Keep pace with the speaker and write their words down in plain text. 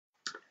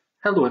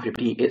Hello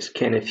everybody, it's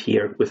Kenneth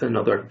here with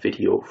another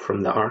video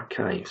from the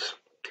archives.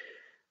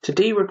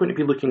 Today we're going to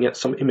be looking at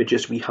some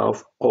images we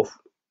have of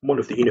one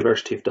of the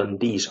University of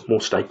Dundee's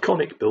most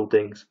iconic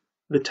buildings,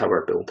 the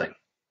Tower Building.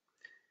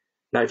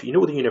 Now if you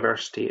know the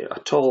university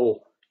at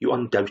all, you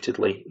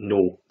undoubtedly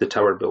know the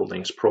Tower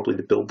Building. It's probably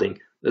the building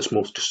that's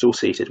most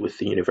associated with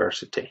the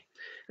university.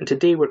 And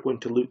today we're going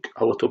to look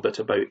a little bit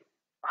about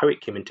how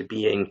it came into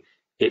being,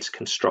 its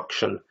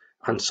construction,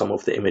 and some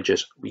of the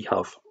images we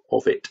have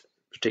of it,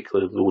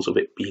 particularly those of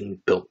it being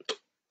built.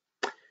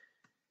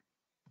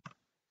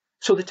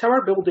 So the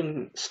Tower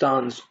Building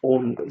stands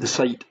on the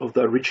site of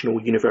the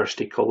original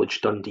University College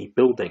Dundee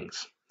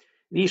buildings.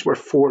 These were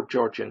 4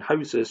 Georgian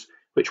houses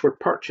which were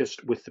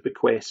purchased with the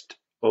bequest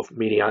of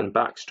Mary Ann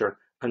Baxter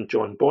and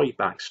John Boy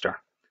Baxter,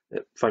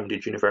 that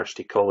founded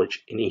University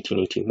College in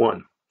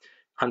 1881.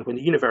 And when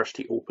the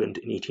university opened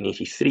in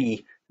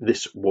 1883,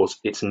 this was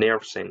its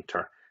nerve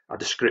centre, a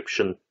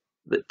description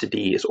that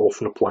today is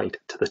often applied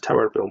to the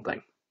Tower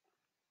Building.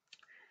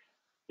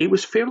 It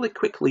was fairly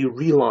quickly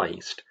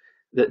realised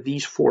that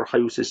these 4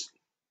 houses,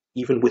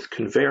 even with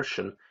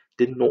conversion,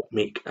 did not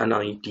make an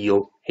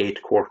ideal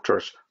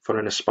headquarters for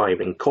an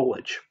aspiring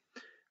college.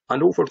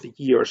 And over the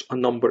years, a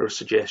number of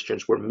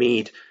suggestions were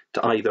made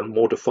to either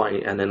modify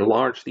and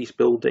enlarge these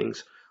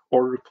buildings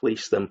or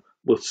replace them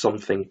with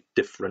something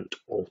different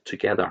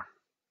altogether.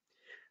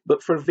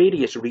 But for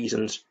various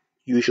reasons,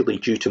 usually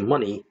due to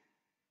money,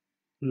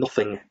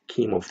 nothing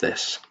came of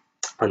this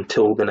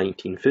until the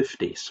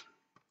 1950s.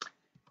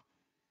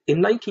 In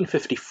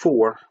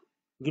 1954,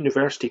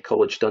 University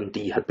College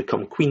Dundee had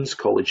become Queen's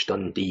College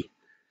Dundee,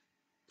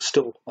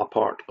 still a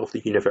part of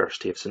the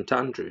University of St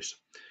Andrews.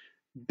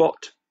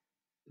 But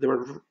there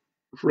was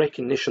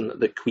recognition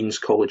that Queen's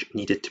College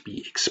needed to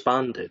be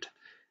expanded.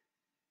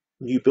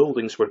 New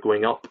buildings were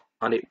going up,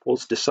 and it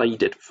was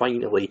decided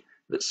finally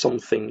that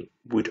something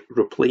would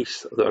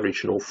replace the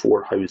original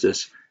 4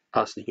 houses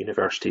as the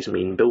university's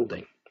main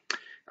building.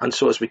 And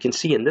so, as we can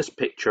see in this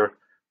picture,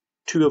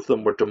 2 of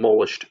them were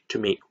demolished to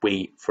make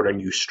way for a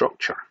new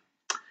structure.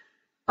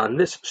 And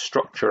this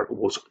structure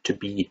was to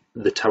be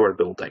the Tower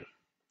Building.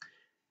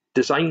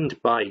 Designed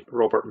by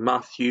Robert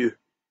Matthew,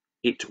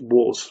 it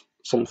was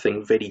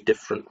something very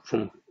different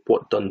from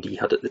what Dundee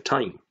had at the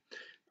time.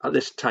 At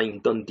this time,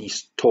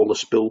 Dundee's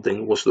tallest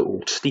building was the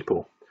old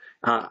steeple,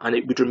 and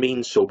it would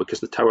remain so because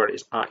the tower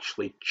is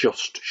actually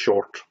just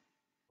short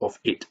of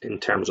it in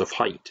terms of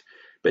height.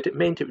 But it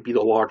meant it would be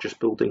the largest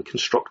building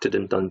constructed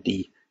in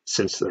Dundee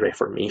since the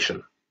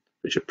Reformation,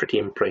 which is a pretty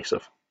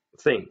impressive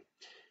thing.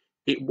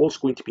 It was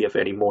going to be a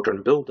very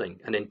modern building,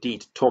 and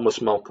indeed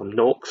Thomas Malcolm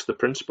Knox, the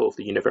principal of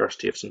the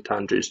University of St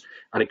Andrews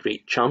and a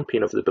great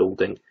champion of the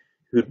building,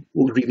 who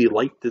really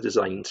liked the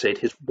design, said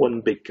his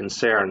one big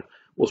concern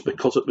was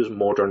because it was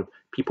modern,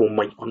 people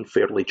might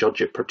unfairly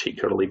judge it,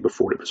 particularly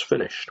before it was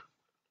finished.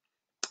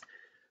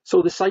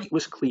 So the site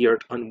was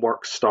cleared and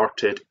work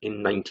started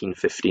in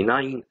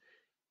 1959.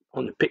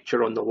 On the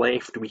picture on the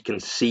left, we can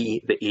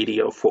see the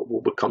area of what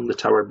will become the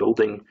Tower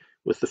Building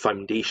with the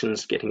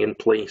foundations getting in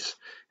place,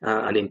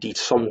 and indeed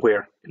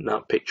somewhere in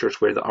that picture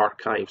is where the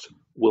archives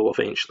will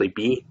eventually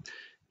be.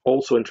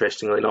 Also,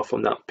 interestingly enough,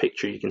 on that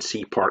picture you can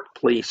see Park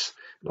Place.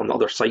 On the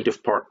other side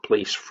of Park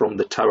Place from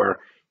the tower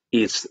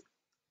is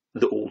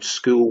the old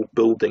school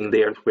building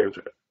there where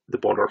the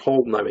Bonner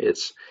Hall now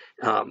is.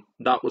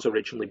 That was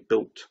originally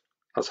built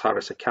as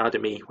Harris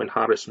Academy. When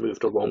Harris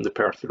moved along the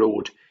Perth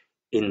Road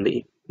in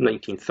the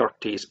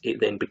 1930s, it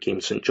then became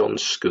St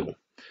John's School.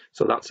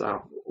 So that's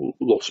a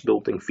lost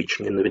building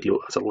featuring in the video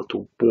as a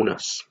little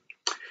bonus.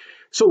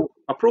 So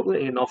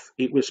appropriately enough,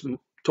 it was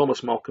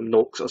Thomas Malcolm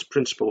Knox as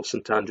principal of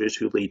St Andrews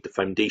who laid the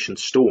foundation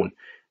stone.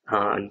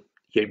 And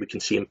here we can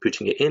see him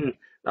putting it in.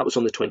 That was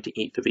on the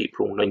 28th of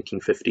April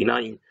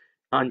 1959.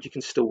 And you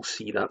can still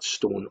see that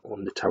stone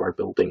on the Tower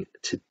Building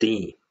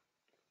today.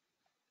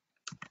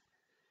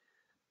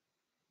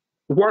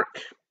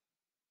 Work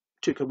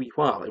took a wee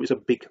while. It was a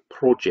big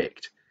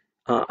project.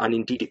 And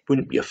indeed it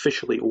wouldn't be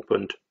officially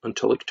opened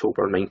until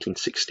October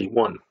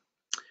 1961.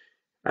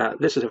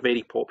 This is a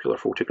very popular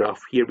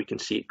photograph. Here we can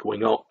see it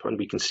going up, and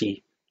we can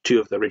see 2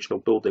 of the original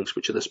buildings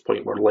which at this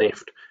point were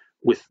left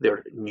with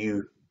their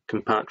new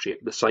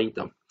compatriot beside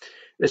them.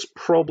 It's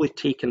probably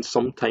taken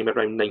sometime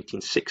around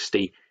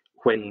 1960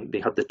 when they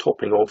had the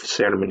topping off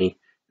ceremony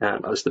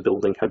as the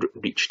building had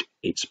reached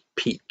its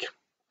peak.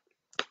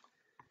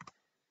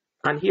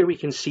 And here we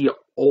can see it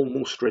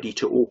almost ready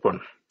to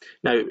open.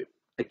 Now,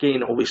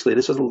 again, obviously,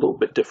 this is a little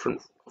bit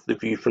different of the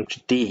view from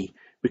today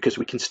because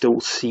we can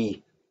still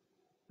see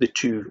the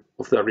 2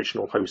 of the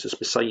original houses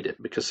beside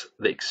it because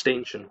the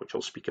extension, which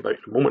I'll speak about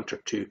in a moment or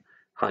two,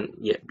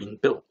 hadn't yet been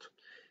built.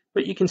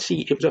 But you can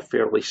see it was a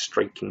fairly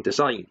striking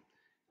design,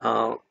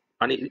 and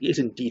it is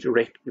indeed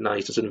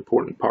recognised as an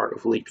important part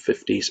of late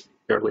 50s,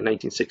 early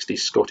 1960s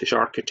Scottish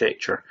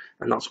architecture,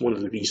 and that's one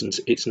of the reasons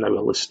it's now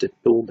a listed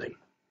building.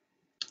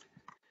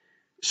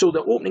 So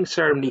the opening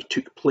ceremony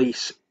took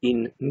place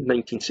in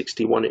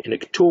 1961 in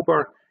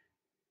October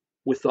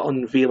with the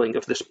unveiling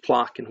of this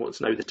plaque in what's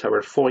now the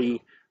Tower Foyer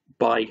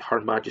by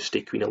Her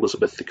Majesty Queen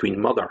Elizabeth, the Queen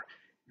Mother,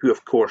 who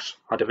of course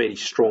had a very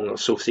strong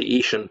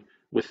association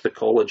with the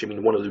college. I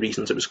mean, one of the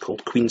reasons it was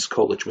called Queen's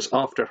College was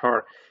after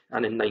her,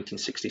 and in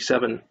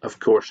 1967, of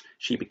course,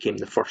 she became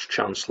the first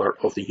Chancellor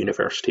of the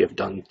University of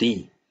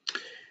Dundee.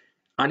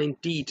 And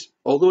indeed,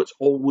 although it's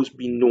always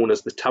been known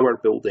as the Tower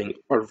Building,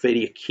 or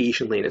very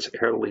occasionally in its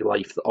early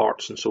life the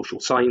Arts and Social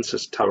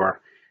Sciences Tower,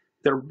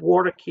 there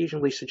were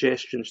occasionally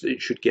suggestions that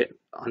it should get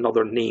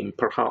another name,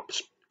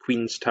 perhaps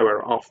Queen's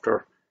Tower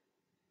after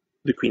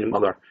the Queen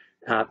Mother,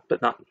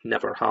 but that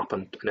never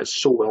happened, and it's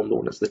so well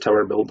known as the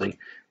Tower Building,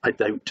 I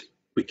doubt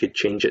we could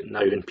change it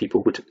now and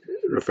people would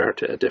refer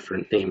to a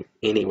different name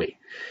anyway.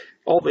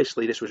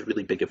 Obviously, this was a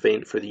really big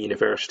event for the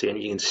university,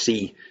 and you can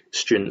see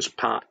students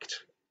packed,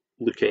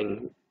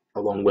 looking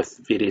along with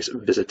various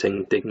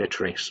visiting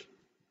dignitaries.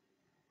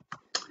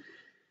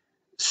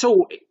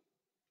 So,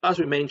 as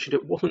we mentioned,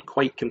 it wasn't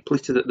quite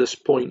completed at this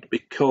point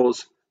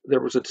because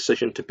there was a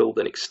decision to build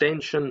an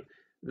extension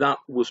that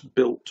was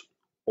built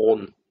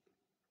on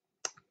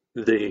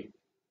the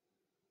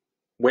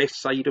west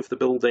side of the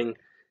building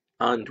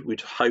and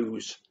would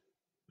house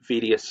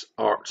various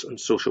arts and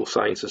social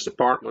sciences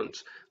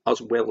departments, as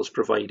well as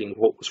providing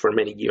what was for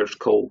many years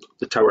called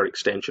the Tower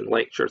Extension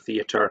Lecture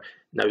Theatre,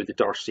 now the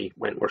Darcy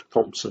Wentworth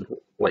Thompson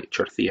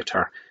Lecture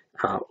Theatre,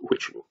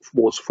 which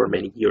was for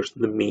many years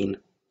the main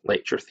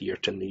lecture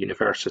theatre in the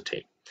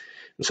university.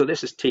 And so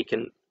this is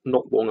taken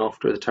not long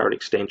after the Tower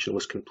Extension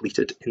was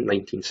completed in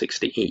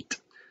 1968.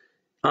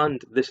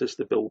 And this is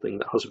the building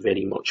that has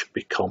very much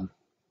become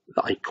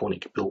the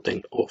iconic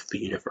building of the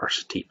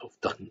University of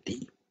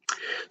Dundee.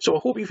 So I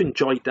hope you've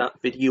enjoyed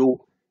that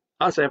video.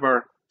 As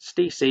ever,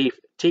 stay safe,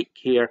 take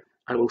care,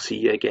 and we'll see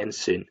you again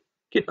soon.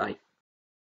 Goodbye.